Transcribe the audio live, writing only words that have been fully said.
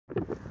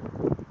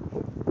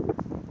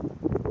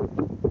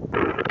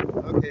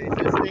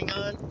thing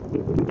on.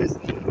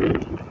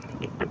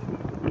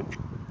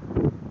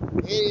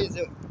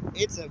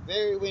 It's a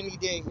very windy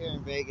day here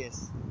in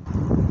Vegas.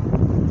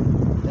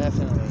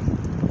 Definitely.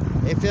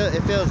 It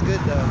feels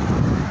good though.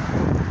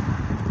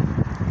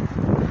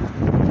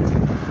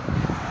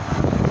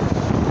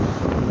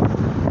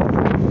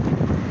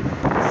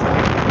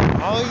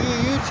 All you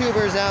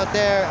YouTubers out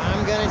there,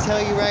 I'm going to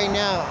tell you right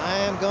now, I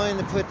am going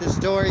to put the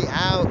story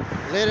out,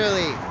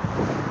 literally.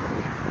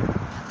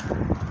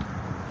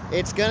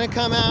 It's going to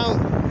come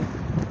out.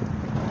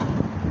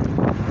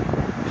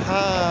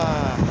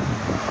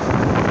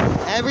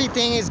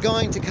 Everything is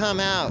going to come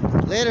out,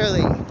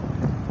 literally.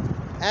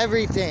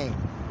 Everything.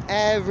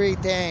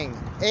 Everything.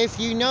 If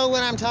you know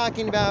what I'm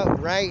talking about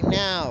right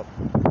now.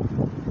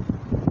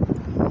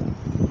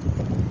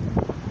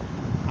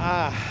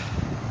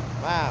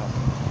 Wow.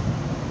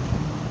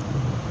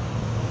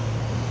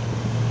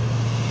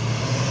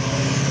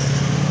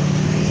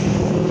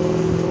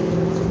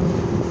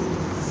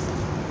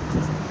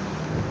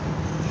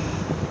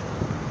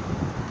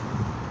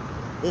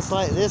 This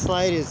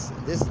light is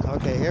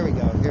okay, here we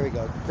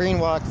go. Green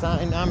walk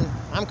sign.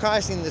 I'm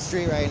crossing the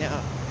street right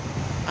now.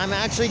 I'm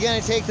actually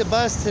gonna take the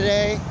bus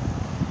today.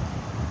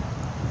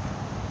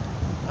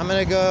 I'm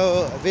gonna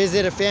go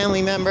visit a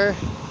family member,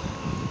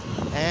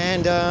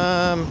 and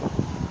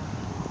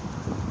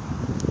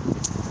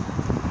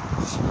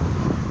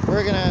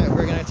we're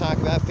gonna talk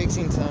about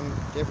fixing some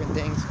different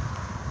things.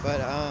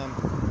 But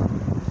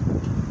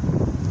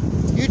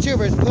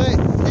YouTubers,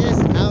 put this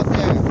out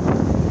there.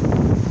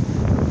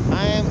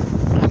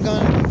 I'm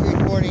going to be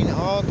recording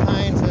all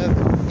kinds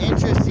of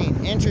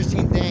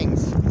interesting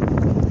things.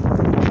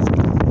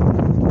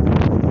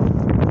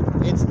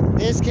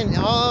 This can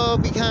all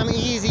become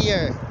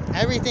easier.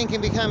 Everything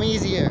can become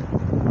easier.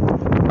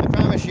 I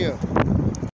promise you.